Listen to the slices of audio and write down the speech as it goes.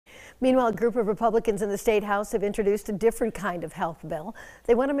Meanwhile, a group of Republicans in the State House have introduced a different kind of health bill.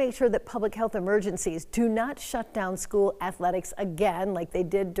 They want to make sure that public health emergencies do not shut down school athletics again like they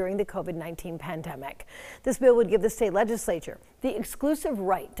did during the COVID-19 pandemic. This bill would give the state legislature the exclusive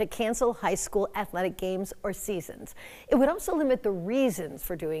right to cancel high school athletic games or seasons. It would also limit the reasons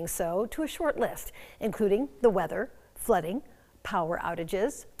for doing so to a short list, including the weather, flooding, power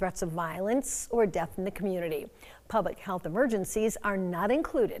outages, threats of violence, or death in the community. Public health emergencies are not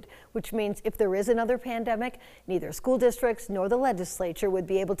included, which means if there is another pandemic, neither school districts nor the legislature would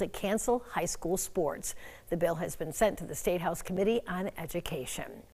be able to cancel high school sports. The bill has been sent to the State House Committee on Education.